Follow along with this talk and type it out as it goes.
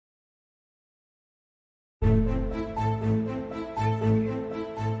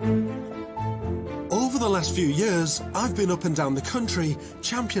last few years, I've been up and down the country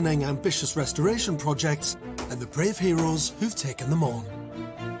championing ambitious restoration projects and the brave heroes who've taken them on.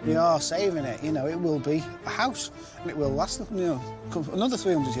 We are saving it, you know, it will be a house and it will last, you know, another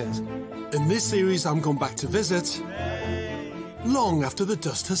 300 years. In this series, I'm going back to visit long after the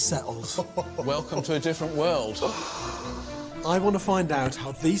dust has settled. Welcome to a different world. I want to find out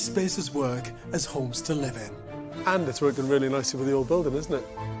how these spaces work as homes to live in. And it's working really nicely with the old building, isn't it?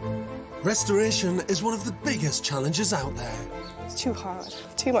 Restoration is one of the biggest challenges out there. It's too hard,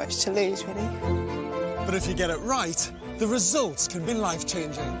 too much to lose, really. But if you get it right, the results can be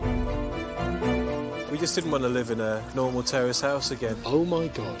life-changing. We just didn't want to live in a normal terrace house again. Oh my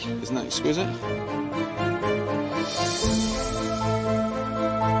God, isn't that exquisite?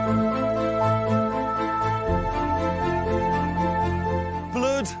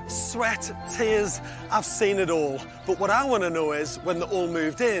 Blood, sweat, tears, I've seen it all. But what I want to know is, when they're all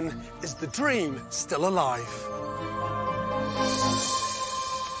moved in, is the dream still alive?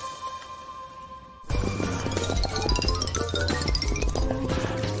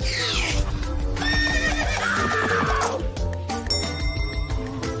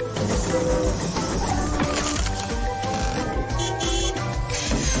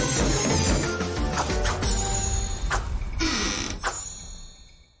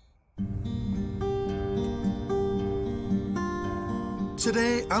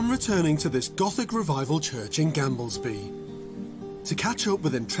 Today, I'm returning to this Gothic Revival church in Gamblesby to catch up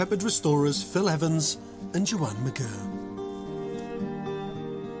with intrepid restorers Phil Evans and Joanne McGurr.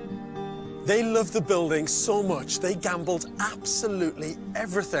 They loved the building so much, they gambled absolutely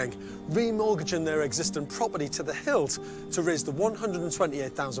everything, remortgaging their existing property to the hilt to raise the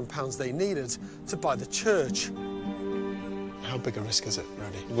 £128,000 they needed to buy the church. How big a risk is it,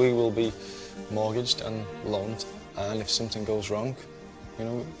 really? We will be mortgaged and loaned, and if something goes wrong, you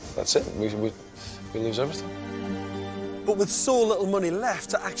know, that's it. We lose everything. But with so little money left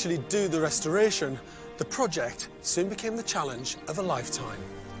to actually do the restoration, the project soon became the challenge of a lifetime.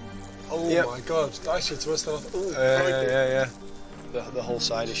 Oh my God, I should twist that off. Yeah. The whole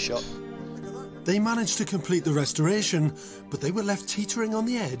side is shot. They managed to complete the restoration, but they were left teetering on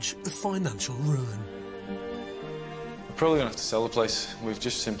the edge of financial ruin. We're probably going to have to sell the place. We've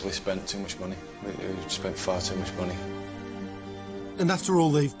just simply spent too much money. We've spent far too much money. And after all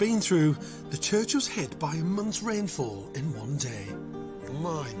they've been through, the church was hit by a month's rainfall in one day.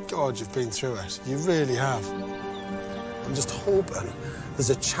 My God, you've been through it. You really have. I'm just hoping there's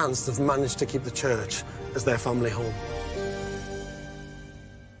a chance they've managed to keep the church as their family home.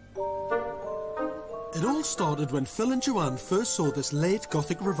 It all started when Phil and Joanne first saw this late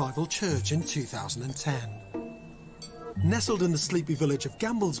Gothic Revival church in 2010. Nestled in the sleepy village of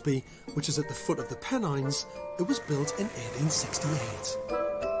Gamblesby, which is at the foot of the Pennines, it was built in 1868.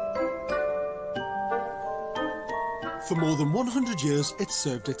 For more than 100 years, it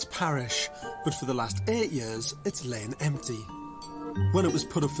served its parish, but for the last 8 years, it's lain empty. When it was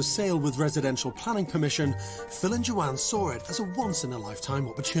put up for sale with residential planning permission, Phil and Joanne saw it as a once-in-a-lifetime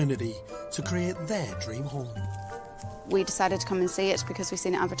opportunity to create their dream home. We decided to come and see it because we've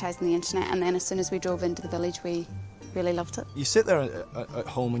seen it advertised on the internet, and then as soon as we drove into the village, we really loved it. You sit there at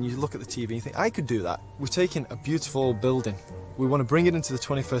home and you look at the TV and you think, I could do that. We're taking a beautiful building. We want to bring it into the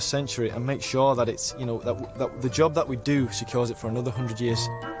 21st century and make sure that it's, you know, that the job that we do secures it for another 100 years.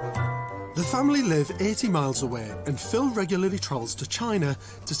 The family live 80 miles away, and Phil regularly travels to China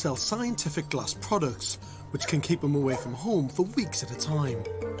to sell scientific glass products, which can keep him away from home for weeks at a time.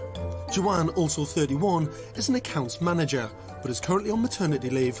 Joanne, also 31, is an accounts manager, but is currently on maternity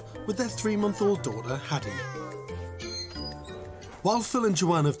leave with their 3-month-old daughter, Haddie. While Phil and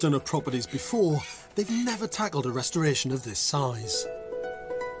Joanne have done up properties before, they've never tackled a restoration of this size.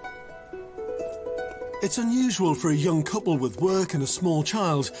 It's unusual for a young couple with work and a small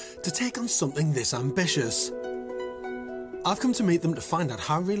child to take on something this ambitious. I've come to meet them to find out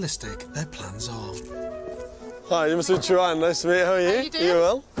how realistic their plans are. Hi, you must be Joanne. Nice to meet you. How are you? How you doing? Are you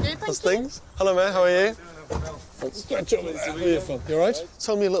well? Good, thank How's you. things? Hello, mate. How are you? Where are you from? You all right?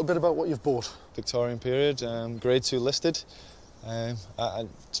 Tell me a little bit about what you've bought. Victorian period, grade 2 listed.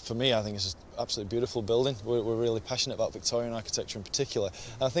 For me, I think it's an absolutely beautiful building. We're really passionate about Victorian architecture in particular.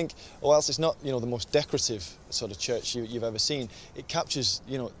 And I think, whilst it's not, you know, the most decorative sort of church you've ever seen, it captures,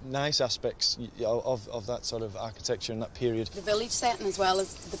 you know, nice aspects of that sort of architecture in that period. The village setting as well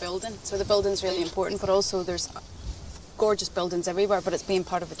as the building. So the building's really important, but also there's gorgeous buildings everywhere, but it's being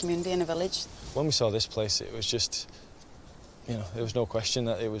part of a community in a village. When we saw this place, it was just, you know, there was no question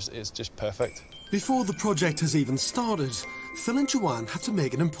that it's just perfect. Before the project has even started, Phil and Joanne had to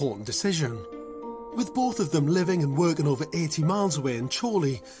make an important decision. With both of them living and working over 80 miles away in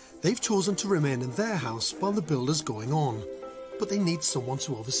Chorley, They've chosen to remain in their house while the build is going on, but they need someone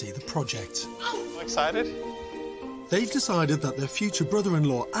to oversee the project. I'm excited. They've decided that their future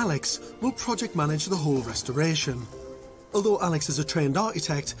brother-in-law, Alex, will project manage the whole restoration. Although Alex is a trained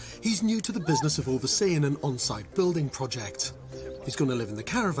architect, he's new to the business of overseeing an on-site building project. He's going to live in the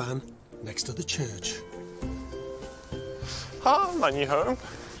caravan next to the church. Ah, my new home.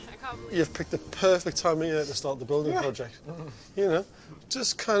 You've picked the perfect time of year to start the building project. You know,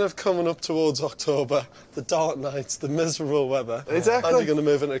 just kind of coming up towards October, the dark nights, the miserable weather. Exactly. And you're going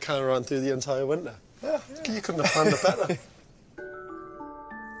to move into a caravan through the entire winter. Yeah. You couldn't have planned it better.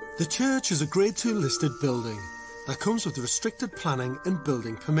 The church is a Grade 2 listed building that comes with restricted planning and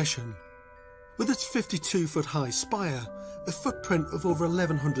building permission. With its 52-foot high spire, a footprint of over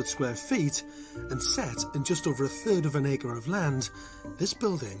 1,100 square feet, and set in just over 1/3 of an acre of land, this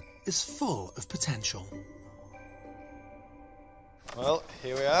building is full of potential. Well,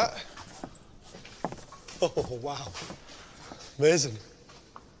 here we are. Oh, wow. Amazing.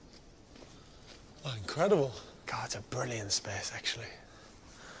 Oh, incredible. God, it's a brilliant space, actually.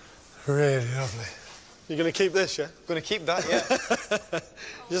 Really lovely. You're going to keep this, yeah? Going to keep that, yeah.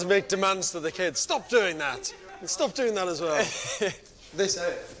 Just make demands to the kids. Stop doing that. And stop doing that as well. This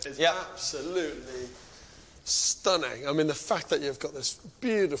area is absolutely stunning. I mean, the fact that you've got this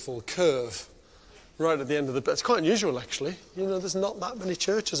beautiful curve right at the end of the... It's quite unusual, actually. You know, there's not that many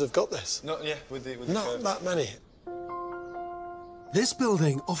churches have got this. Not, yeah, with the Not curve. that many. This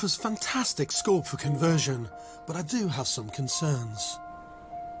building offers fantastic scope for conversion, but I do have some concerns.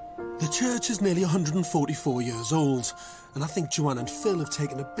 The church is nearly 144 years old, and I think Joanne and Phil have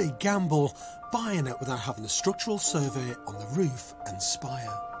taken a big gamble buying it without having a structural survey on the roof and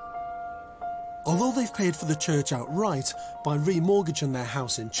spire. Although they've paid for the church outright by remortgaging their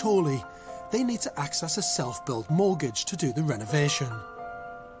house in Chorley, they need to access a self-built mortgage to do the renovation.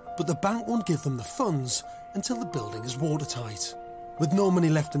 But the bank won't give them the funds until the building is watertight. With no money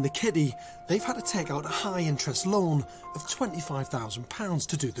left in the kitty, they've had to take out a high-interest loan of £25,000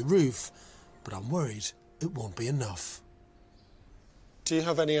 to do the roof, but I'm worried it won't be enough. Do you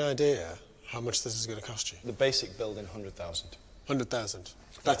have any idea how much this is going to cost you? The basic building, 100,000. 100,000.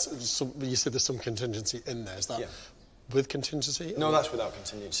 That's some, you said there's some contingency in there. Is that with contingency? No, that's without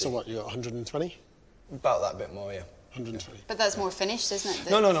contingency. So what, you got 120? About that bit more, yeah. 120. But that's more finished, isn't it?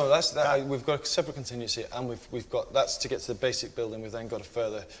 No. We've got a separate contingency, and we've got that's to get to the basic building. We've then got a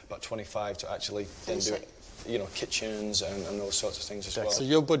further about 25 to actually then do it. You know, kitchens and those sorts of things as well. So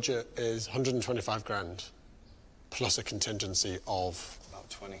your budget is 125 grand plus a contingency of about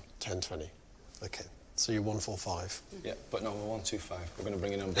 20. 10, 20. Okay. So you're 145. Yeah, but no, we're 125. We're going to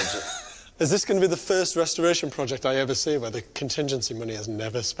bring it on budget. Is this going to be the first restoration project I ever see where the contingency money is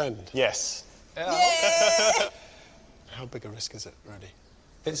never spent? Yes. Yeah. How big a risk is it, really?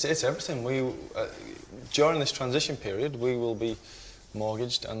 It's everything. During this transition period, we will be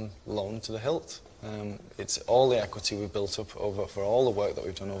mortgaged and loaned to the hilt. It's all the equity we've built up for all the work that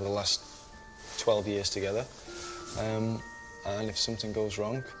we've done over the last 12 years together. And if something goes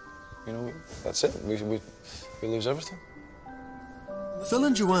wrong, you know, that's it. We lose everything. Phil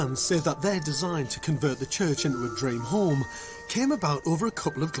and Joanne say that their design to convert the church into a dream home came about over a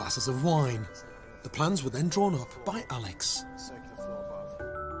couple of glasses of wine. The plans were then drawn up by Alex.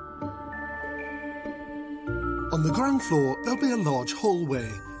 On the ground floor, there'll be a large hallway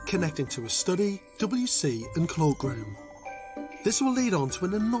connecting to a study, WC and cloakroom. This will lead on to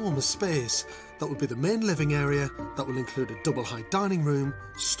an enormous space that will be the main living area that will include a double-height dining room,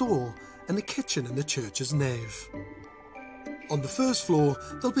 store and a kitchen in the church's nave. On the first floor,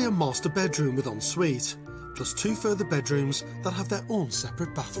 there'll be a master bedroom with ensuite, plus 2 further bedrooms that have their own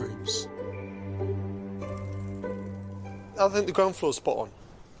separate bathrooms. I think the ground floor's spot on.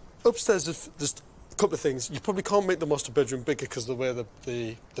 Upstairs, there's a couple of things. You probably can't make the master bedroom bigger because of the way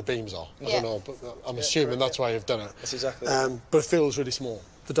the beams are. I don't know, but I'm assuming that's why you've done it. That's exactly right. But it feels really small.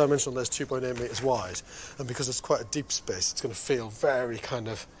 The dimension on there is 2.8 metres wide, and because it's quite a deep space, it's going to feel very kind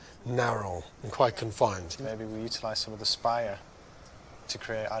of narrow and quite confined. Maybe we utilise some of the spire to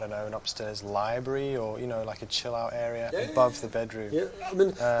create, I don't know, an upstairs library or, you know, like a chill-out area above the bedroom. Yeah, I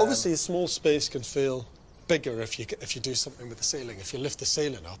mean, obviously a small space can feel bigger if you do something with the ceiling. If you lift the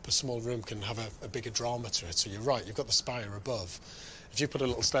ceiling up, a small room can have a bigger drama to it. So you're right, you've got the spire above. If you put a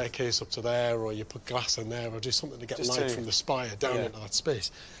little staircase up to there, or you put glass in there, or do something to get light from the spire down into that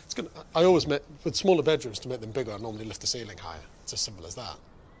space, it's gonna. I always make, with smaller bedrooms, to make them bigger, I normally lift the ceiling higher. It's as simple as that.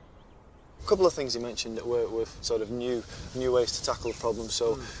 A couple of things you mentioned that were sort of new ways to tackle the problem.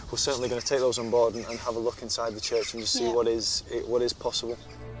 So we're certainly going to take those on board and have a look inside the church and just see what is possible.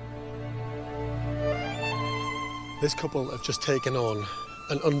 This couple have just taken on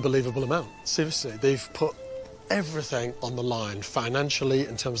an unbelievable amount. Seriously, they've put everything on the line financially,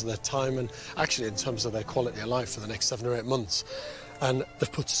 in terms of their time, and actually in terms of their quality of life for the next 7 or 8 months. And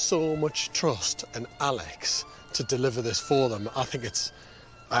they've put so much trust in Alex to deliver this for them. I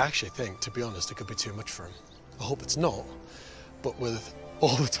actually think, to be honest, it could be too much for him. I hope it's not, but with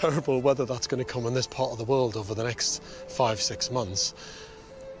all the terrible weather that's going to come in this part of the world over the next 5-6 months,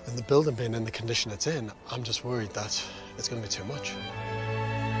 and the building being in the condition it's in, I'm just worried that it's going to be too much.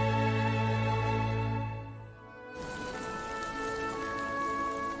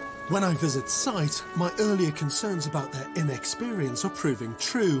 When I visit site, my earlier concerns about their inexperience are proving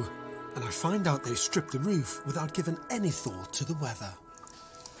true, and I find out they stripped the roof without giving any thought to the weather.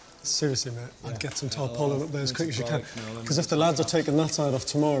 Seriously, mate, I'd get some tarpaulin up there as quick as you can. Because if the lads are taking that side off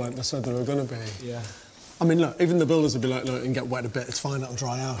tomorrow, like they said they were going to be... Yeah. I mean, look, even the builders would be like, look, it can get wet a bit, it's fine, it'll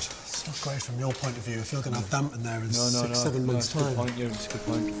dry out. It's not great from your point of view if you're going to have damp in there in 6-7 months' time. Good point, it's a good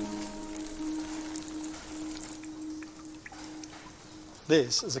point.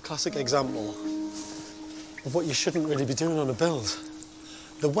 This is a classic example of what you shouldn't really be doing on a build.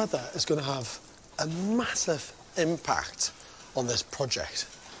 The weather is going to have a massive impact on this project.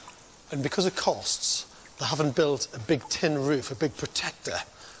 And because of costs, they haven't built a big tin roof, a big protector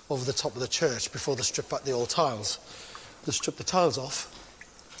over the top of the church before they strip back the old tiles. They strip the tiles off,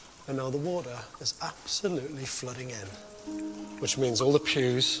 and now the water is absolutely flooding in, which means all the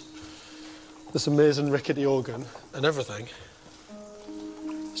pews, this amazing rickety organ and everything,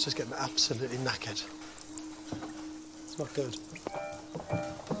 it's just getting absolutely knackered. It's not good.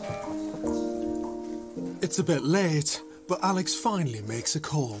 It's a bit late, but Alex finally makes a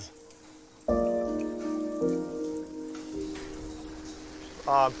call.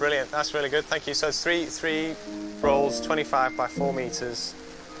 Ah, brilliant. That's really good. Thank you. So it's three rolls, 25 by 4 metres,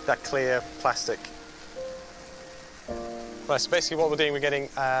 that clear plastic. Right, so basically what we're doing, we're getting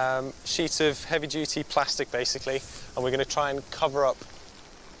sheets of heavy-duty plastic, basically, and we're going to try and cover up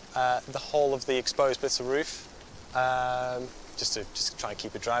the whole of the exposed bits of roof, just to try and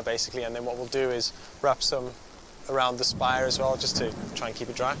keep it dry, basically. And then what we'll do is wrap some around the spire as well, just to try and keep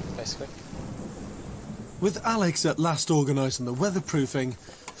it dry, basically. With Alex at last organising the weatherproofing,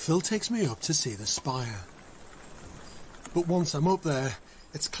 Phil takes me up to see the spire. But once I'm up there,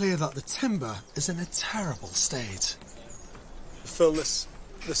 it's clear that the timber is in a terrible state. Phil, this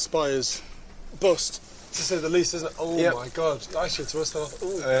spire's bust, to say the least, isn't it? Oh, yep. My God. Actually, it's worse than I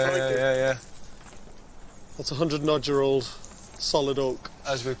thought. Yeah. That's a 100-odd-year-old solid oak.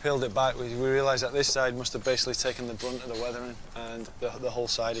 As we peeled it back, we realised that this side must have basically taken the brunt of the weathering, and the whole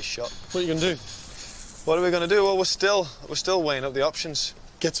side is shot. What are you going to do? What are we going to do? Well, we're still weighing up the options.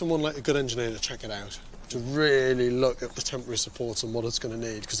 Get someone like a good engineer to check it out, to really look at the temporary supports and what it's going to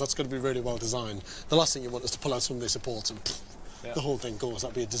need, because that's going to be really well designed. The last thing you want is to pull out some of these supports and the whole thing goes.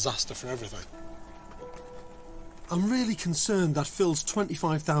 That'd be a disaster for everything. I'm really concerned that Phil's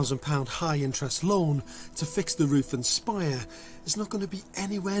 £25,000 high-interest loan to fix the roof and spire is not going to be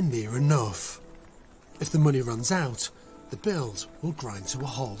anywhere near enough. If the money runs out, the build will grind to a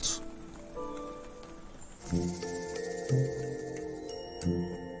halt.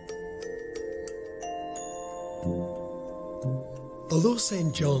 Although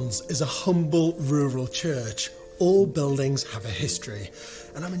St. John's is a humble rural church, all buildings have a history,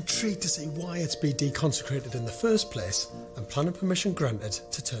 and I'm intrigued to see why it's been deconsecrated in the first place and planning permission granted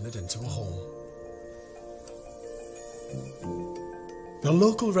to turn it into a home. Now,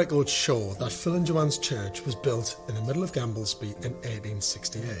 local records show that Phil and Joanne's church was built in the middle of Gamblesby in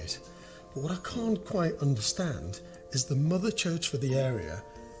 1868. But what I can't quite understand is the mother church for the area,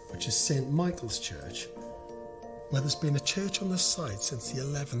 which is St. Michael's Church, where there's been a church on the site since the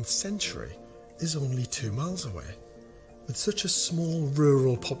 11th century, is only 2 miles away. With such a small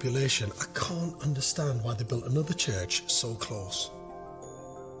rural population, I can't understand why they built another church so close.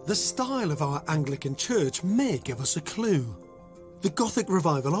 The style of our Anglican church may give us a clue. The Gothic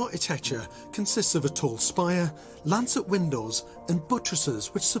Revival architecture consists of a tall spire, lancet windows and buttresses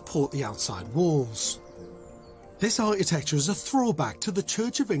which support the outside walls. This architecture is a throwback to the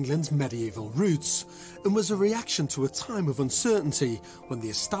Church of England's medieval roots and was a reaction to a time of uncertainty when the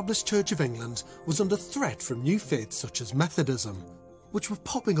established Church of England was under threat from new faiths such as Methodism, which were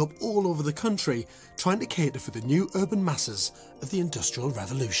popping up all over the country trying to cater for the new urban masses of the Industrial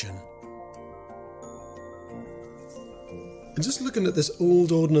Revolution. And just looking at this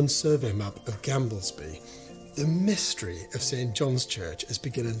old Ordnance Survey map of Gamblesby, the mystery of St. John's Church is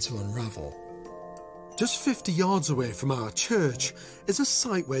beginning to unravel. Just 50 yards away from our church is a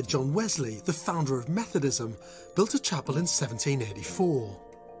site where John Wesley, the founder of Methodism, built a chapel in 1784.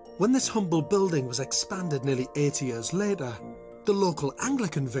 When this humble building was expanded nearly 80 years later, the local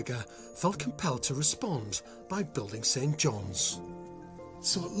Anglican vicar felt compelled to respond by building St. John's.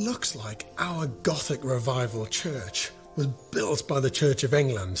 So it looks like our Gothic Revival church was built by the Church of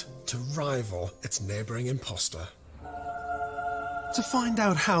England to rival its neighbouring impostor. To find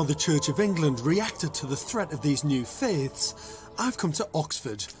out how the Church of England reacted to the threat of these new faiths, I've come to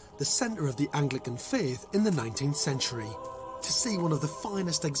Oxford, the centre of the Anglican faith in the 19th century, to see one of the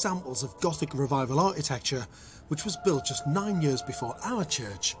finest examples of Gothic Revival architecture, which was built just 9 years before our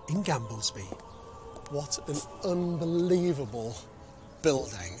church in Gamblesby. What an unbelievable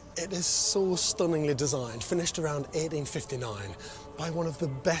building. It is so stunningly designed, finished around 1859 by one of the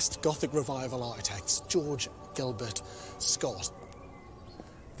best Gothic Revival architects, George Gilbert Scott.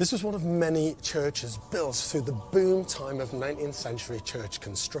 This was one of many churches built through the boom time of 19th century church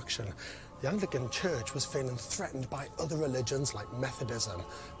construction. The Anglican Church was feeling threatened by other religions like Methodism.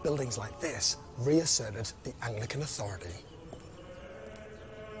 Buildings like this reasserted the Anglican authority.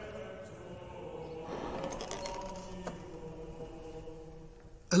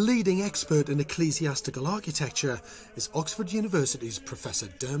 A leading expert in ecclesiastical architecture is Oxford University's Professor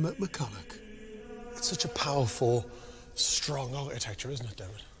Dermot McCulloch. It's such a powerful, strong architecture, isn't it,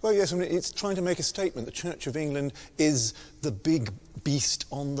 Dermot? Well, yes, I mean, it's trying to make a statement. The Church of England is the big beast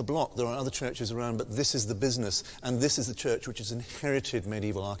on the block. There are other churches around, but this is the business, and this is the church which has inherited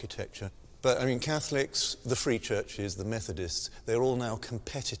medieval architecture. But, I mean, Catholics, the free churches, the Methodists, they're all now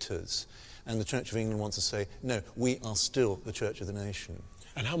competitors. And the Church of England wants to say, no, we are still the Church of the nation.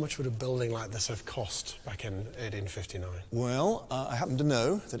 And how much would a building like this have cost back in 1859? Well, I happen to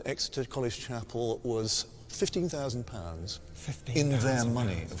know that Exeter College Chapel was £15,000. In their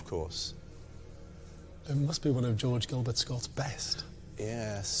money, of course. It must be one of George Gilbert Scott's best.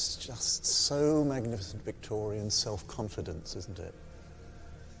 Yes, just so magnificent Victorian self-confidence, isn't it?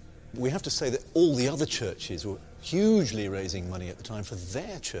 We have to say that all the other churches were hugely raising money at the time for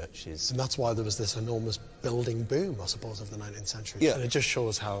their churches. And that's why there was this enormous building boom, I suppose, of the 19th century. Yeah. And it just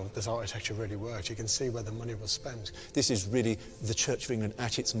shows how this architecture really worked. You can see where the money was spent. This is really the Church of England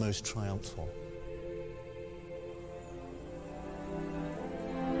at its most triumphal.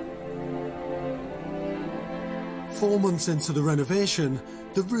 Four months into the renovation,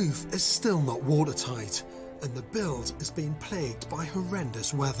 the roof is still not watertight, and the build is being plagued by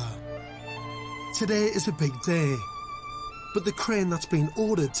horrendous weather. Today is a big day, but the crane that's been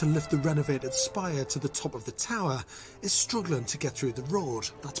ordered to lift the renovated spire to the top of the tower is struggling to get through the road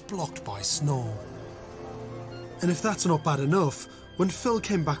that's blocked by snow. And if that's not bad enough, when Phil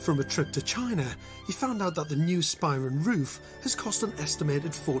came back from a trip to China, he found out that the new spire and roof has cost an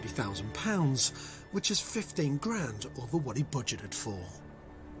estimated £40,000, which is 15 grand over what he budgeted for.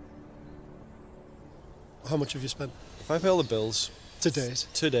 How much have you spent? If I pay all the bills to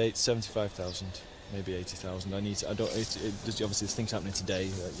date, 75,000, maybe 80,000. There's obviously things happening today,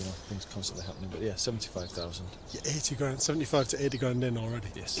 things constantly happening. But yeah, 75,000. You're 80 grand, 75 to 80 grand in already.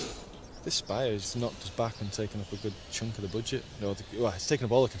 Yes. This spire has knocked us back and taken up a good chunk of the budget. It's taken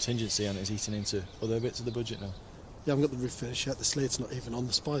up all the contingency and it's eating into other bits of the budget now. You haven't got the roof finished yet, the slate's not even on,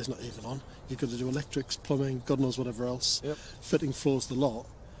 the spire's not even on. You've got to do electrics, plumbing, God knows whatever else. Yep. Fitting floors, the lot.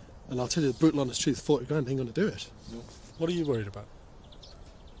 And I'll tell you the brutal honest truth, 40 grand ain't going to do it. Nope. What are you worried about?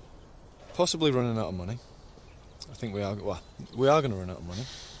 Possibly running out of money. I think we are going to run out of money.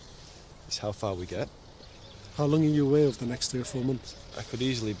 It's how far we get. How long are you away over the next 3 or 4 months? I could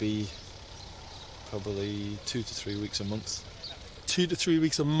easily be probably 2 to 3 weeks a month. 2 to 3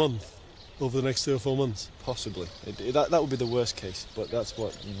 weeks a month over the next 3 or 4 months? Possibly. That would be the worst case, but that's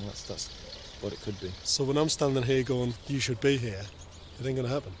what that's what it could be. So when I'm standing here going, you should be here, it ain't going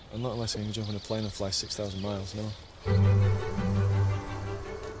to happen? And not unless I can jump in a plane and fly 6,000 miles, no.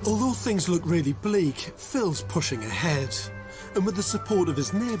 Although things look really bleak, Phil's pushing ahead. And with the support of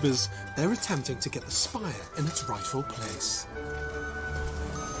his neighbours, they're attempting to get the spire in its rightful place.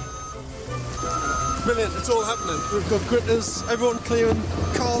 Brilliant, it's all happening. We've got gritters, everyone clearing,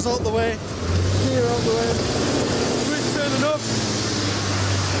 cars out the way, here out the way. Grit's turning up.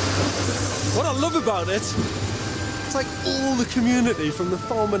 What I love about it, it's like all the community, from the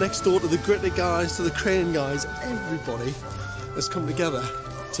farmer next door to the gritter guys to the crane guys, everybody has come together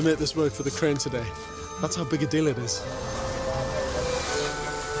to make this work for the crane today. That's how big a deal it is.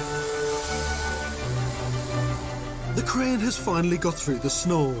 The crane has finally got through the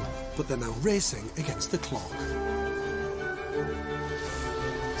snow, but they're now racing against the clock.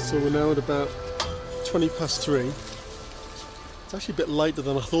 So we're now at about 20 past 3. It's actually a bit later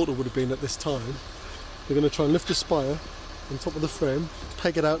than I thought it would have been at this time. We're going to try and lift the spire on top of the frame,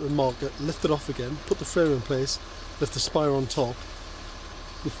 peg it out and mark it, lift it off again, put the frame in place, lift the spire on top,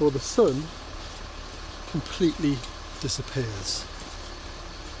 before the sun completely disappears.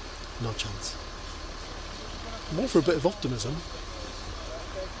 No chance. I'm all for a bit of optimism,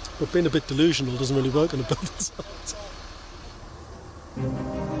 but being a bit delusional doesn't really work on a building site.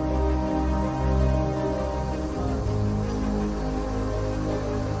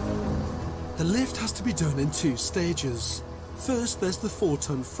 The lift has to be done in 2 stages. First, there's the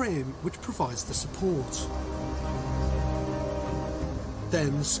 4-ton frame, which provides the support.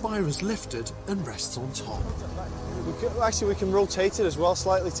 Then the spire is lifted and rests on top. We can rotate it as well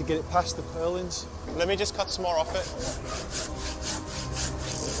slightly to get it past the purlins. Let me just cut some more off it.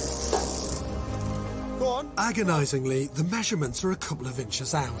 Go on. Agonisingly, the measurements are a couple of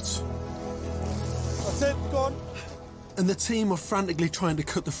inches out. That's it, go on. And the team are frantically trying to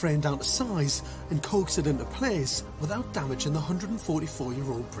cut the frame down to size and coax it into place without damaging the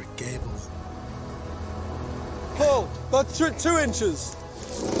 144-year-old brick gable. Paul, that's 2 inches.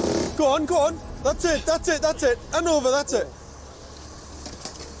 Go on, go on. That's it, that's it, that's it. And over, that's it.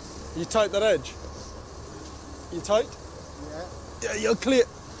 You tight that edge? You tight? Yeah, you're clear.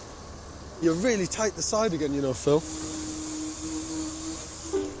 You're really tight the side again, you know, Phil.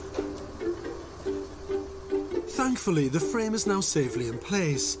 Thankfully, the frame is now safely in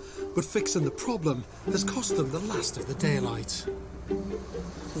place, but fixing the problem has cost them the last of the daylight.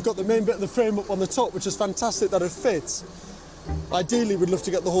 We've got the main bit of the frame up on the top, which is fantastic that it fits. Ideally, we'd love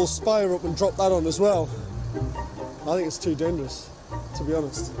to get the whole spire up and drop that on as well. I think it's too dangerous, to be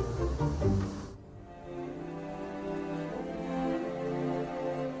honest.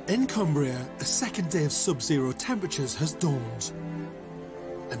 In Cumbria, a second day of sub-zero temperatures has dawned,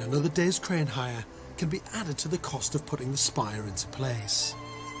 and another day's crane hire can be added to the cost of putting the spire into place.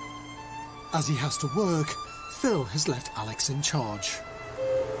 As he has to work, Phil has left Alex in charge.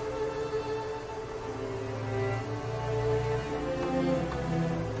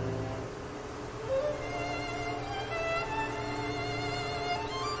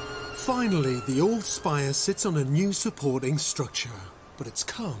 Finally, the old spire sits on a new supporting structure, but it's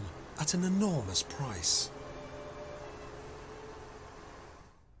come at an enormous price.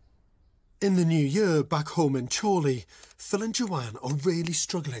 In the new year, back home in Chorley, Phil and Joanne are really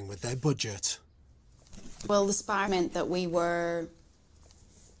struggling with their budget. Well, the spire meant that we didn't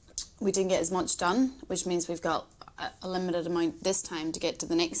get as much done, which means we've got a limited amount this time to get to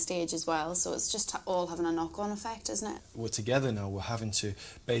the next stage as well. So it's just all having a knock-on effect, isn't it? We're together now. We're having to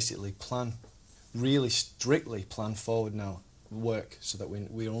basically plan, really strictly plan forward now, work, so that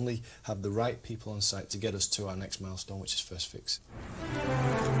we only have the right people on site to get us to our next milestone, which is first fix.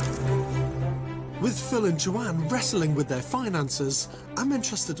 With Phil and Joanne wrestling with their finances, I'm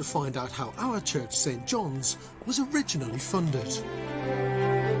interested to find out how our church, St John's, was originally funded.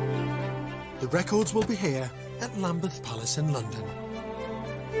 The records will be here at Lambeth Palace in London.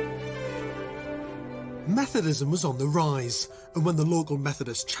 Methodism was on the rise, and when the local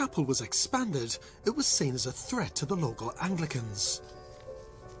Methodist chapel was expanded, it was seen as a threat to the local Anglicans.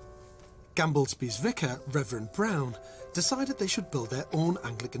 Gamblesby's vicar, Reverend Brown, decided they should build their own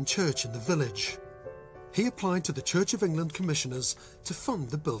Anglican church in the village. He applied to the Church of England commissioners to fund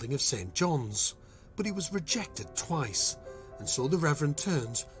the building of St John's, but he was rejected twice, and so the Reverend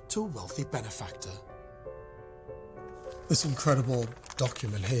turned to a wealthy benefactor. This incredible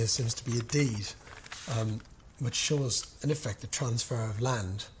document here seems to be a deed, which shows, in effect, the transfer of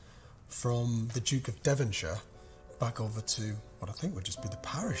land from the Duke of Devonshire back over to what I think would just be the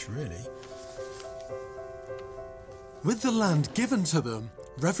parish, really. With the land given to them,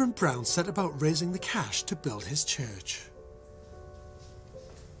 Reverend Brown set about raising the cash to build his church.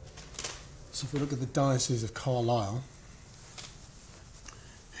 So if we look at the Diocese of Carlisle,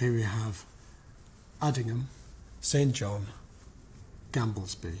 here we have Addingham, St John,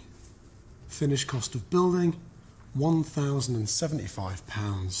 Gamblesby. Finished cost of building,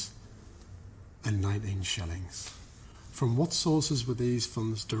 £1,075 and 19 shillings. From what sources were these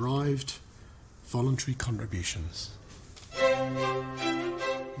funds derived? Voluntary contributions.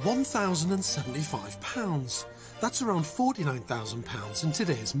 £1,075. That's around £49,000 in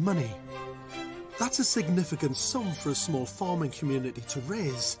today's money. That's a significant sum for a small farming community to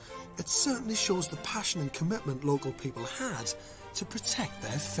raise. It certainly shows the passion and commitment local people had to protect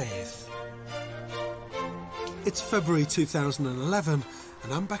their faith. It's February 2011,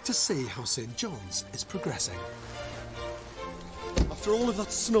 and I'm back to see how St John's is progressing. After all of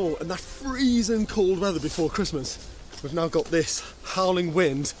that snow and that freezing cold weather before Christmas, we've now got this howling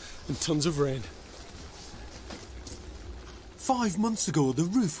wind and tons of rain. 5 months ago, the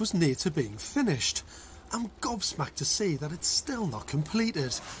roof was near to being finished. I'm gobsmacked to see that it's still not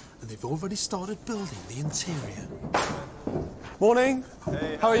completed, and they've already started building the interior. Morning.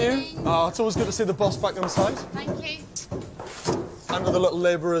 Hey, how are you? Oh, it's always good to see the boss back on site. Thank you. And with a little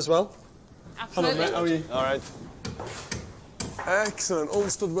labourer as well. Absolutely. Hello, mate. How are you? All right. Excellent. All the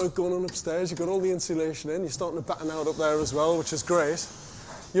stud work going on upstairs. You've got all the insulation in. You're starting to batten out up there as well, which is great.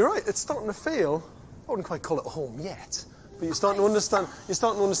 You're right. It's starting to feel, I wouldn't quite call it a home yet, but you're starting to understand. You're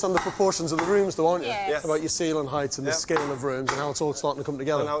starting to understand the proportions of the rooms, though, aren't you? Yes. About your ceiling heights and the scale of rooms and how it's all starting to come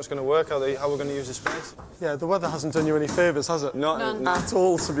together. And how it's going to work, how we're going to use the space. Yeah, the weather hasn't done you any favours, has it? None. At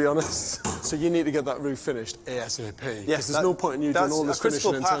all, to be honest. So you need to get that roof finished ASAP. Yes, there's no point in you doing all this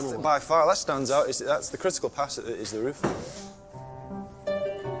finishing internal work. By far, that stands out. That's the critical path is the roof.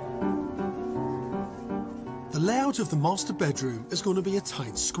 The layout of the master bedroom is going to be a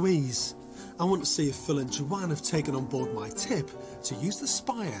tight squeeze. I want to see if Phil and Joanne have taken on board my tip to use the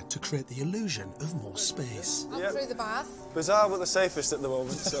spire to create the illusion of more space. Up through the bath. Bizarre, but the safest at the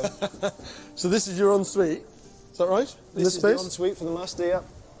moment, so... So this is your ensuite, is that right? This is space? the ensuite for the master, yeah.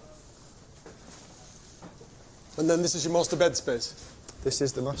 And then this is your master bed space? This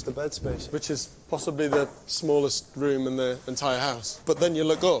is the master bed space. Which is possibly the smallest room in the entire house. But then you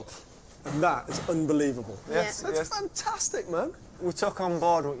look up, and that is unbelievable. Yes, That's fantastic, man. We took on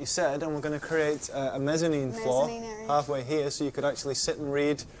board what you said, and we're going to create a mezzanine floor area. halfway here, so you could actually sit and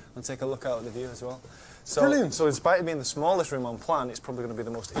read and take a look out at the view as well. So, Brilliant. So in spite of being the smallest room on plan, it's probably going to be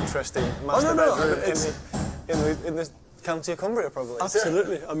the most interesting master bedroom in the county of Cumbria, probably.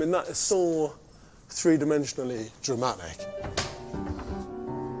 Absolutely. I mean, that is so three-dimensionally dramatic.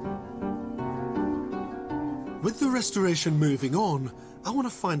 With the restoration moving on, I want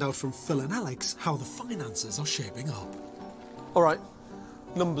to find out from Phil and Alex how the finances are shaping up. All right,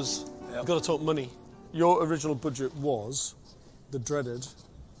 numbers. You've got to talk money. Your original budget was the dreaded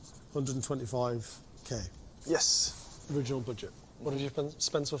 125k. Yes. Original budget. What have you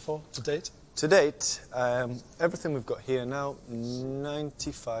spent so far to date? To date, everything we've got here now,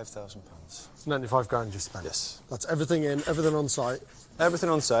 £95,000. 95 grand you spent? Yes. That's everything in, everything on site? Everything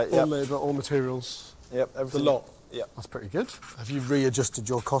on site, All labour, all materials? Yep, everything. The lot? Yep. That's pretty good. Have you readjusted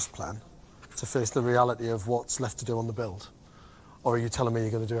your cost plan to face the reality of what's left to do on the build? Or are you telling me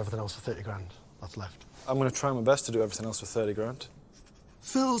you're going to do everything else for 30 grand that's left? I'm going to try my best to do everything else for 30 grand.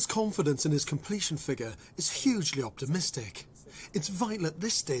 Phil's confidence in his completion figure is hugely optimistic. It's vital at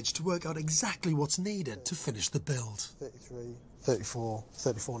this stage to work out exactly what's needed to finish the build. 33, 34,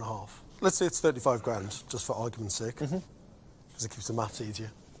 34 and a half. Let's say it's 35 grand, just for argument's sake, because it keeps the maths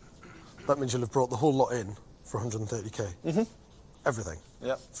easier. That means you'll have brought the whole lot in for 130k. Everything.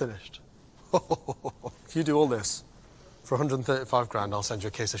 Yep. Finished. If you do all this for 135 grand, I'll send you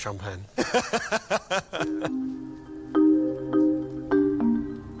a case of champagne.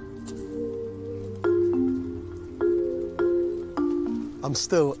 I'm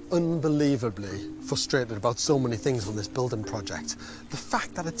still unbelievably frustrated about so many things on this building project. The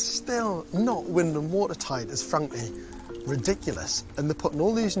fact that it's still not wind and watertight is frankly ridiculous. And they're putting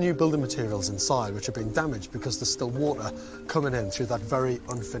all these new building materials inside which are being damaged because there's still water coming in through that very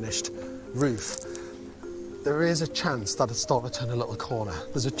unfinished roof. There is a chance that it's starting to turn a little corner.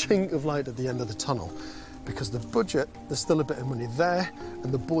 There's a chink of light at the end of the tunnel because the budget, there's still a bit of money there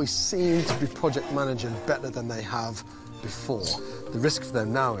and the boys seem to be project managing better than they have before. The risk for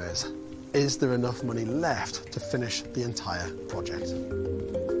them now is there enough money left to finish the entire project?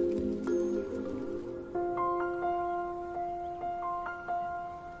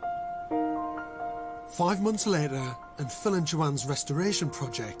 Five months later, and Phil and Joanne's restoration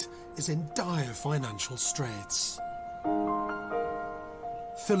project is in dire financial straits.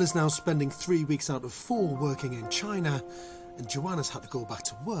 Phil is now spending 3 weeks out of 4 working in China, and Joanne has had to go back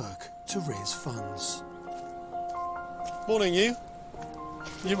to work to raise funds. Morning, you.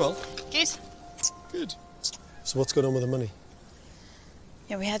 You well? Good. Good. So what's going on with the money?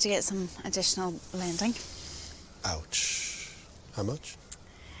 Yeah, we had to get some additional lending. Ouch. How much?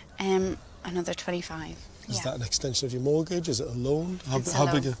 Another 25. Is that an extension of your mortgage? Is it a loan? It's a how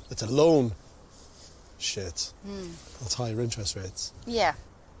loan. big? It's a loan. Shit. That's higher interest rates. Yeah.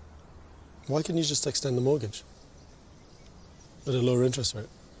 Why can't you just extend the mortgage at a lower interest rate?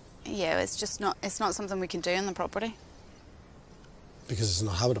 Yeah, it's just not. It's not something we can do on the property. Because it's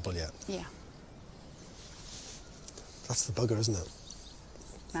not habitable yet. Yeah. That's the bugger, isn't it?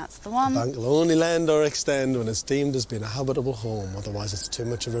 That's the one. The bank will only lend or extend when it's deemed as being a habitable home, otherwise it's too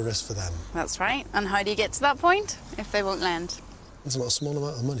much of a risk for them. That's right. And how do you get to that point if they won't lend? It's not a small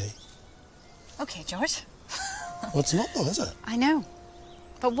amount of money. Okay, George. Well, it's not though, is it? I know.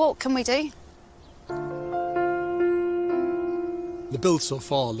 But what can we do? The build so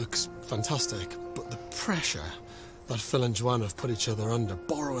far looks fantastic, but the pressure that Phil and Joanne have put each other under,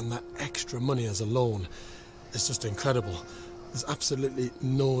 borrowing that extra money as a loan, is just incredible. There's absolutely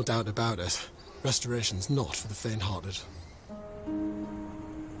no doubt about it. Restoration's not for the faint-hearted.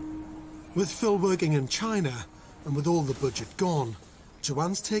 With Phil working in China, and with all the budget gone,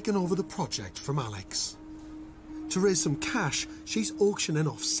 Joanne's taken over the project from Alex. To raise some cash, she's auctioning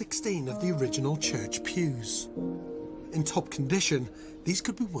off 16 of the original church pews. In top condition, these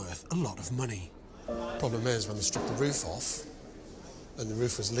could be worth a lot of money. Problem is, when they stripped the roof off, and the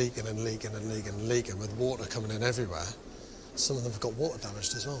roof was leaking and leaking and leaking and leaking with water coming in everywhere, some of them have got water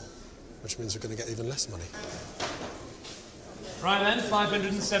damaged as well, which means we're going to get even less money. Right then,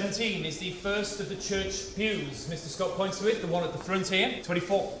 517 is the first of the church pews. Mr. Scott points to it, the one at the front here.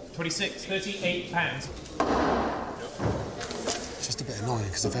 24, 26, 38 pounds. It's just a bit annoying,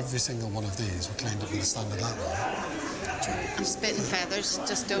 because if every single one of these were cleaned up in the standard level... I'm spitting feathers,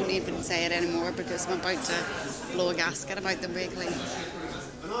 just don't even say it anymore because I'm about to blow a gasket about them being clean.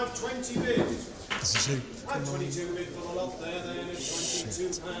 And I've 20 bids. This is you. I've 22 bid for the lot there then at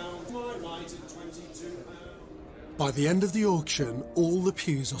 £22. My right at £22. By the end of the auction, all the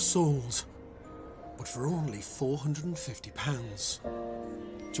pews are sold, but for only £450.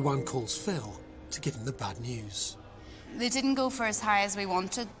 Joanne calls Phil to give him the bad news. They didn't go for as high as we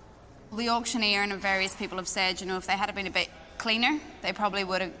wanted. The auctioneer and various people have said, you know, if they had been a bit cleaner, they probably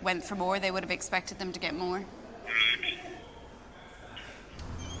would have went for more. They would have expected them to get more.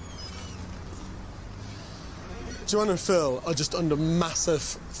 Joanne and Phil are just under massive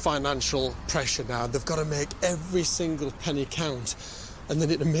financial pressure now. They've got to make every single penny count, and they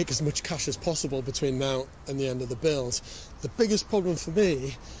need to make as much cash as possible between now and the end of the build. The biggest problem for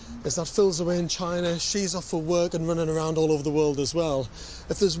me is that Phil's away in China, she's off for work and running around all over the world as well.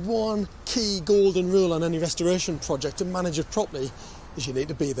 If there's one key golden rule on any restoration project to manage it properly, is you need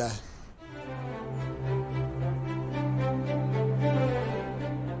to be there.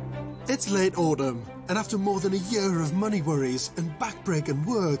 It's late autumn, and after more than a year of money worries and back-breaking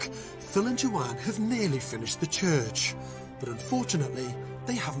work, Phil and Joanne have nearly finished the church. But unfortunately,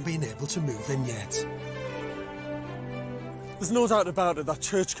 they haven't been able to move in yet. There's no doubt about it that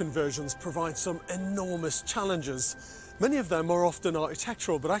church conversions provide some enormous challenges. Many of them are often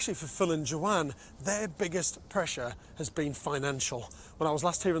architectural, but actually for Phil and Joanne, their biggest pressure has been financial. When I was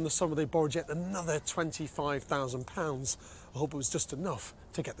last here in the summer, they borrowed yet another £25,000. I hope it was just enough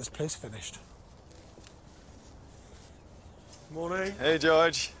to get this place finished. Morning. Hey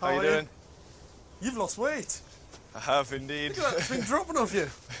George, how you doing? You've lost weight. I have indeed. Look at that, it's been dropping off you.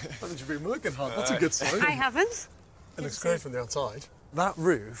 That means you've been working hard. That's a good sign. I haven't. It looks great from the outside. That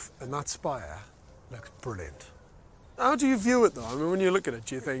roof and that spire looks brilliant. How do you view it though? I mean, when you look at it,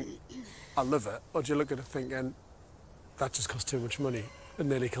 do you think, I love it? Or do you look at it thinking, that just cost too much money and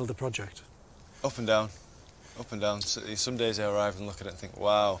nearly killed the project? Up and down. Up and down. Some days I arrive and look at it and think,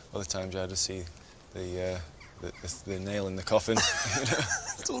 wow. Other times I just see the nail in the coffin.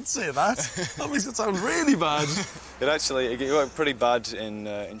 Don't say that. That makes it sound really bad. It got pretty bad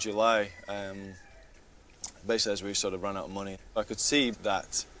in July. Basically, as we sort of ran out of money, I could see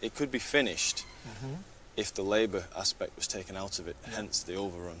that it could be finished if the labour aspect was taken out of it, hence the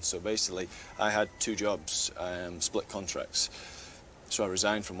overrun. So basically, I had 2 jobs, split contracts. So I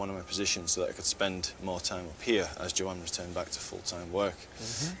resigned from one of my positions so that I could spend more time up here as Joanne returned back to full-time work.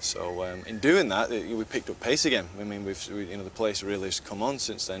 So in doing that, we picked up pace again. I mean, the place really has come on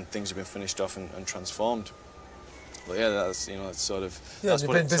since then. Things have been finished off and transformed. But yeah, that's sort of. Yeah, you've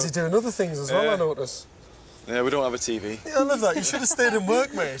been busy doing other things as well, I notice. Yeah, we don't have a TV. Yeah, I love that. You should have stayed in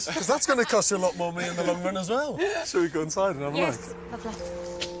work, mate, because that's going to cost you a lot more money in the long run as well. Shall we go inside and have a look? Yes, lovely.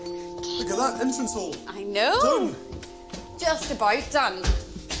 Look at that entrance hall. I know. Done. Just about done.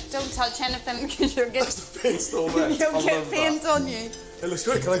 Don't touch anything because you'll get... That's the paint all there. You'll get paint on you. It looks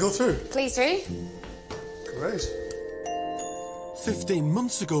great. Can I go through? Please do. Great. 15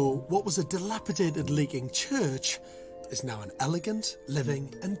 months ago, what was a dilapidated, leaking church is now an elegant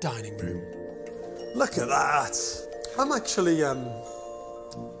living and dining room. Look at that. I'm actually,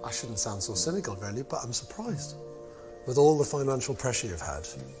 I shouldn't sound so cynical, really, but I'm surprised. With all the financial pressure you've had,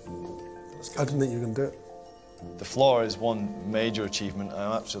 I didn't think you were going to do it. The floor is one major achievement.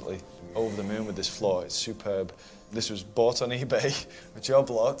 I'm absolutely over the moon with this floor. It's superb. This was bought on eBay, a job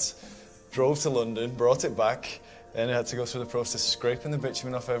lot, drove to London, brought it back, then I had to go through the process of scraping the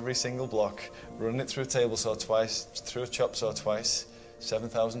bitumen off every single block, running it through a table saw twice, through a chop saw twice,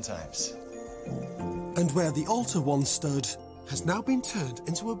 7,000 times. And where the altar once stood has now been turned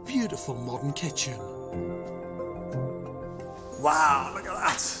into a beautiful modern kitchen. Wow, look at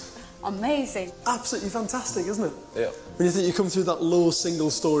that. Amazing. Absolutely fantastic, isn't it? Yeah. When you think you come through that low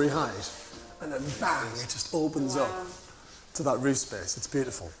single-storey height and then bang, it just opens up to that roof space. It's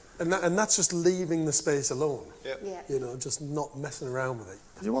beautiful. And that's just leaving the space alone. Yep. Yeah. You know, just not messing around with it.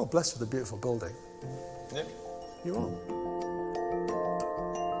 You are blessed with a beautiful building. Yep. You are.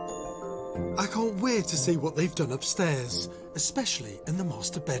 I can't wait to see what they've done upstairs, especially in the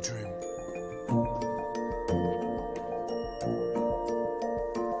master bedroom.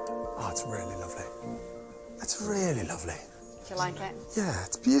 Oh, it's really lovely. It's really lovely. Do you like it? Yeah,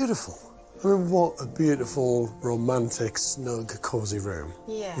 it's beautiful. I mean, what a beautiful, romantic, snug, cosy room.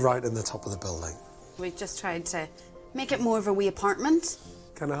 Yeah. Right in the top of the building. We've just tried to make it more of a wee apartment.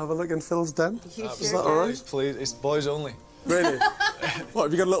 Can I have a look in Phil's den? You Is sure that all right? Please, it's boys only. Really? What,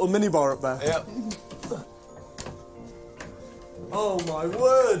 have you got a little mini bar up there? Yeah. Oh, my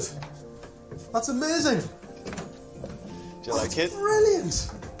word. That's amazing. Do you like it? Brilliant.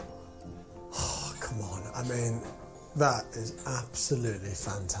 Oh, come on. I mean, that is absolutely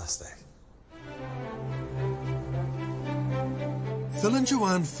fantastic. Phil and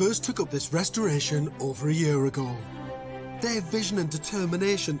Joanne first took up this restoration over a year ago. Their vision and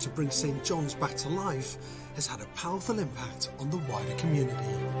determination to bring St. John's back to life has had a powerful impact on the wider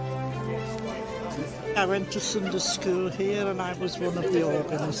community. I went to Sunday school here and I was one of the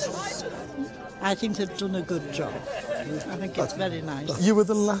organists. I think they've done a good job. I think it's very nice. You were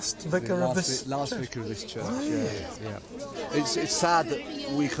the last vicar of this last church? vicar of this church, yeah. It's sad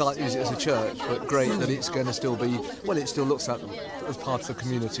that we can't use it as a church, but great that it's going to still be, well, it still looks like as part of the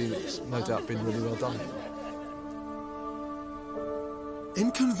community. It's no doubt been really well done. In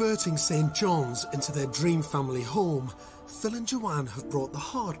converting St. John's into their dream family home, Phil and Joanne have brought the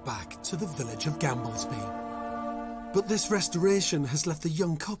heart back to the village of Gamblesby. But this restoration has left the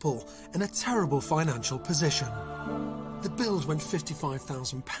young couple in a terrible financial position. The build went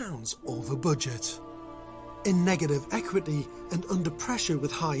 £55,000 over budget. In negative equity and under pressure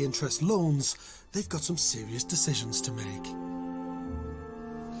with high interest loans, they've got some serious decisions to make.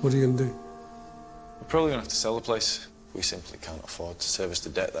 What are you going to do? We're probably going to have to sell the place. We simply can't afford to service the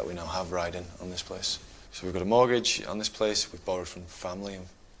debt that we now have riding on this place. So we've got a mortgage on this place, we've borrowed from family, and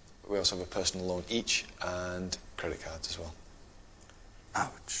we also have a personal loan each, and credit cards as well.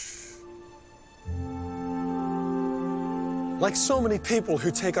 Ouch. Like so many people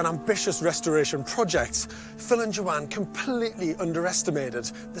who take on ambitious restoration projects, Phil and Joanne completely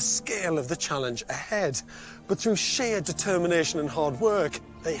underestimated the scale of the challenge ahead. But through sheer determination and hard work,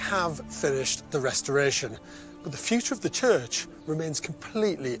 they have finished the restoration. But the future of the church remains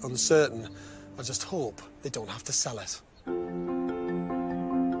completely uncertain. I just hope they don't have to sell it.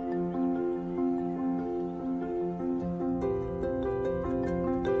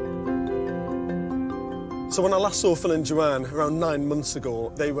 So when I last saw Phil and Joanne around 9 months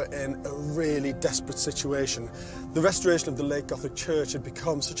ago, they were in a really desperate situation. The restoration of the late Gothic church had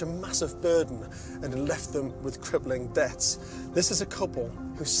become such a massive burden and had left them with crippling debts. This is a couple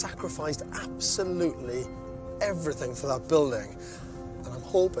who sacrificed absolutely everything for that building, and I'm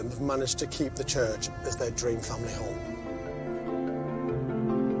hoping they've managed to keep the church as their dream family home.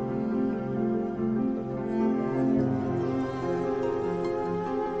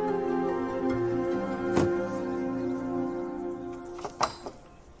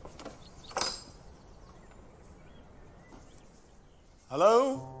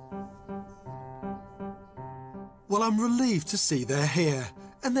 Hello? Well, I'm relieved to see they're here,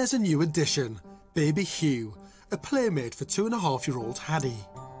 and there's a new addition, baby Hugh, a playmate for 2.5-year-old Haddie.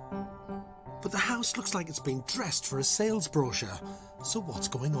 But the house looks like it's been dressed for a sales brochure, so what's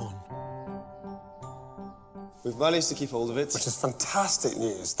going on? We've managed to keep hold of it. Which is fantastic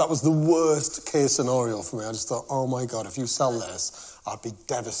news. That was the worst case scenario for me. I just thought, oh my God, if you sell this, I'd be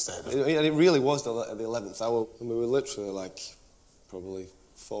devastated. And it really was the 11th hour. And we were literally like probably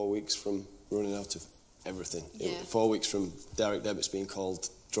 4 weeks from running out of everything. Yeah. 4 weeks from direct debits being called,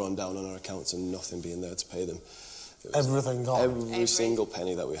 drawn down on our accounts and nothing being there to pay them. Everything gone? Every single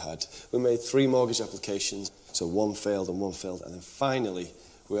penny that we had. We made 3 mortgage applications, so one failed, and then finally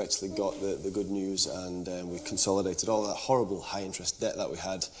we actually got the good news, and we consolidated all that horrible high-interest debt that we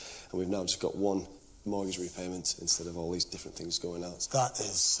had, and we've now just got one mortgage repayment instead of all these different things going out. That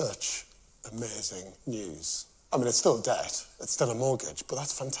is such amazing news. I mean, it's still debt, it's still a mortgage, but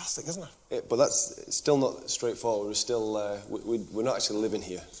that's fantastic, isn't it? But it's still not straightforward. We're still, we're not actually living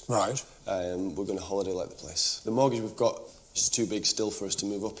here. Right. We're going to holiday let the place. The mortgage we've got is too big still for us to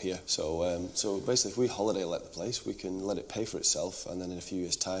move up here. So, so basically, if we holiday let the place, we can let it pay for itself, and then in a few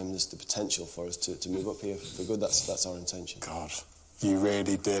years' time, there's the potential for us to move up here for good. That's our intention. God, you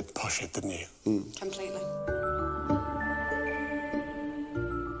really did push it, didn't you? Completely.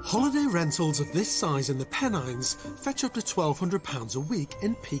 Holiday rentals of this size in the Pennines fetch up to £1,200 a week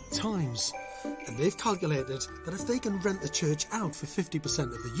in peak times. And they've calculated that if they can rent the church out for 50%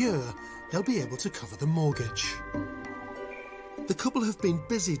 of the year, they'll be able to cover the mortgage. The couple have been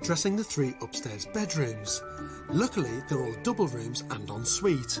busy dressing the 3 upstairs bedrooms. Luckily, they're all double rooms and en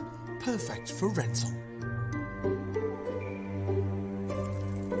suite, perfect for rental.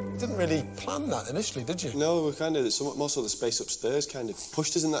 Didn't really plan that initially, did you? No, we kind of, most of the space upstairs kind of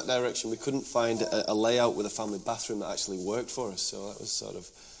pushed us in that direction. We couldn't find a layout with a family bathroom that actually worked for us, so that was sort of,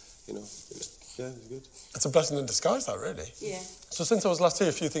 you know, yeah, it was good. It's a blessing in disguise, that, really. Yeah. So since I was last here,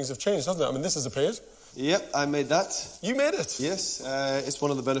 a few things have changed, haven't they? I mean, this has appeared. Yep, I made that. You made it? Yes, it's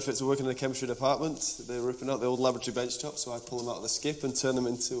one of the benefits of working in the chemistry department. They're ripping out the old laboratory benchtops, so I pull them out of the skip and turn them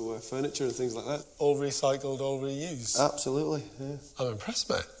into furniture and things like that. All recycled, all reused? Absolutely, yeah. I'm impressed,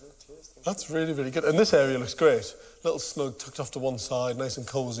 mate. That's really, really good. And this area looks great. Little snug, tucked off to one side, nice and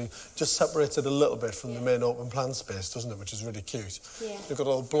cosy. Just separated a little bit from the main open plan space, doesn't it? Which is really cute. Yeah. You've got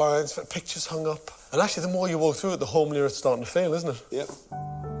all blinds, pictures hung up. And actually, the more you walk through it, the homelier it's starting to feel, isn't it? Yep.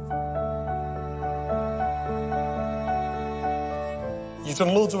 You've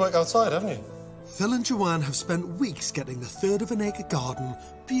done loads of work outside, haven't you? Phil and Joanne have spent weeks getting the 1/3 of an acre garden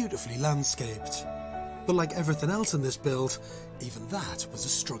beautifully landscaped. But like everything else in this build, even that was a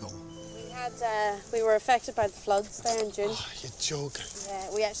struggle. We were affected by the floods there in June. Oh, you're joking.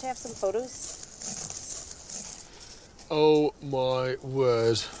 Yeah, we actually have some photos. Oh, my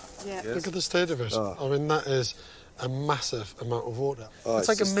word. Yeah. Look at the state of it. Oh. I mean, that is a massive amount of water. Oh, it's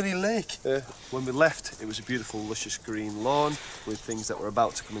like just a mini lake. Yeah. When we left, it was a beautiful, luscious green lawn with things that were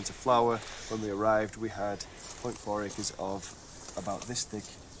about to come into flower. When we arrived, we had 0.4 acres of about this thick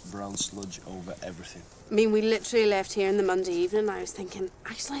brown sludge over everything. I mean, we literally left here on the Monday evening. I was thinking,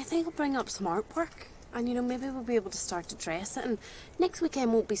 actually, I think I'll bring up some artwork. And, you know, maybe we'll be able to start to dress it. And next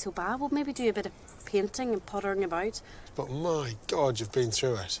weekend won't be so bad. We'll maybe do a bit of painting and pottering about. But my God, you've been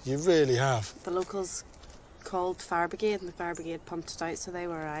through it. You really have. The locals called fire brigade, and the fire brigade pumped it out, so they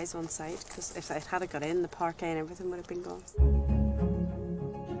were our eyes on site. Because if it had got in, the parquet and everything would have been gone.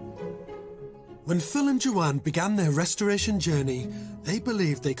 When Phil and Joanne began their restoration journey, they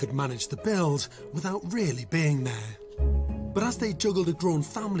believed they could manage the build without really being there. But as they juggled a grown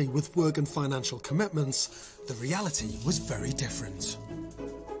family with work and financial commitments, the reality was very different.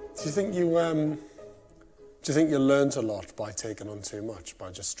 Do you think you learnt a lot by taking on too much,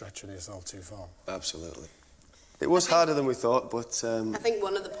 by just stretching yourself too far? Absolutely. It was harder than we thought, but... I think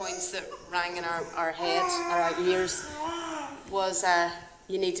one of the points that rang in our heads, or our ears, was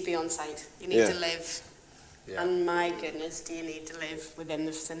you need to be on site. You need to live. Yeah. And my goodness, do you need to live within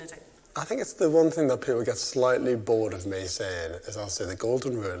the vicinity? I think it's the one thing that people get slightly bored of me saying is I'll say the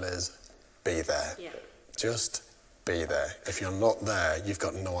golden rule is be there. Yeah. Just be there. If you're not there, you've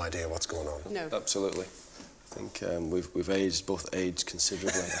got no idea what's going on. No. Absolutely. I think we've both aged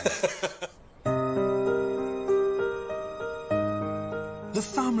considerably. The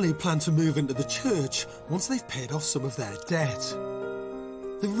family plan to move into the church once they've paid off some of their debt.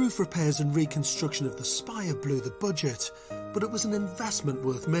 The roof repairs and reconstruction of the spire blew the budget, but it was an investment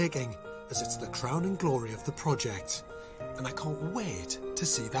worth making, as it's the crowning glory of the project. And I can't wait to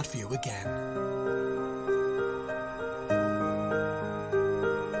see that view again.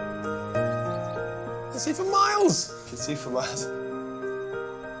 You can see for miles! You can see for miles.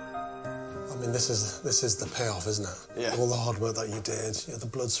 I mean, this is the payoff, isn't it? Yeah. All the hard work that you did, the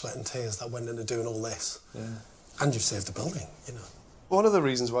blood, sweat and tears that went into doing all this. Yeah. And you've saved the building, you know. One of the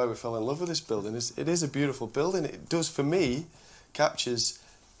reasons why we fell in love with this building is it is a beautiful building. It does, for me, captures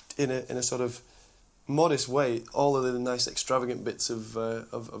in a sort of modest way all of the nice extravagant bits of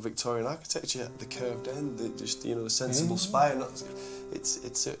Victorian architecture. The curved end, the sensible spire. It's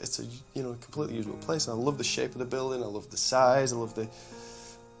a completely usable place. And I love the shape of the building. I love the size. I love the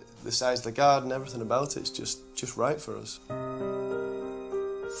size of the garden. Everything about it's just right for us.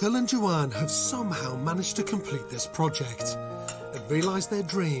 Phil and Joanne have somehow managed to complete this project and realise their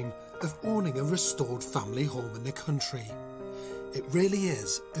dream of owning a restored family home in the country. It really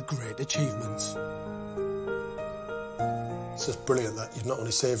is a great achievement. It's just brilliant that you've not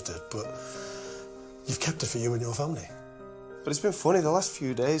only saved it, but you've kept it for you and your family. But it's been funny, the last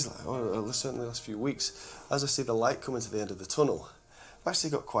few days, or certainly the last few weeks, as I see the light coming to the end of the tunnel, I've actually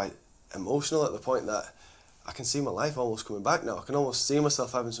got quite emotional at the point that I can see my life almost coming back now. I can almost see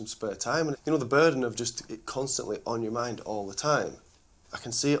myself having some spare time. And, the burden of just it constantly on your mind all the time, I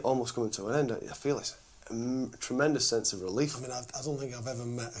can see it almost coming to an end. I feel it's a tremendous sense of relief. I mean, I don't think I've ever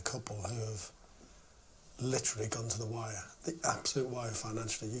met a couple who have literally gone to the wire. The absolute wire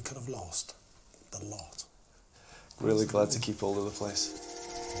financially. You could have lost the lot. Really glad to keep hold of the place.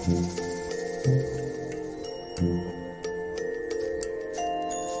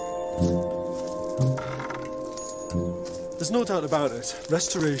 There's no doubt about it.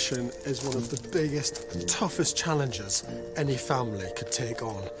 Restoration is one of the biggest, toughest challenges any family could take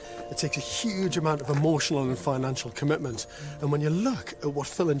on. It takes a huge amount of emotional and financial commitment. And when you look at what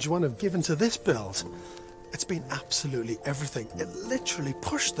Phil and Joanne have given to this build, it's been absolutely everything. It literally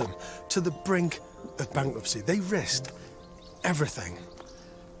pushed them to the brink of bankruptcy. They risked everything.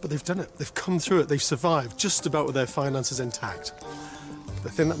 But they've done it. They've come through it. They've survived just about with their finances intact. The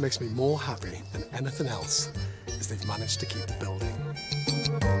thing that makes me more happy than anything else is they've managed to keep building.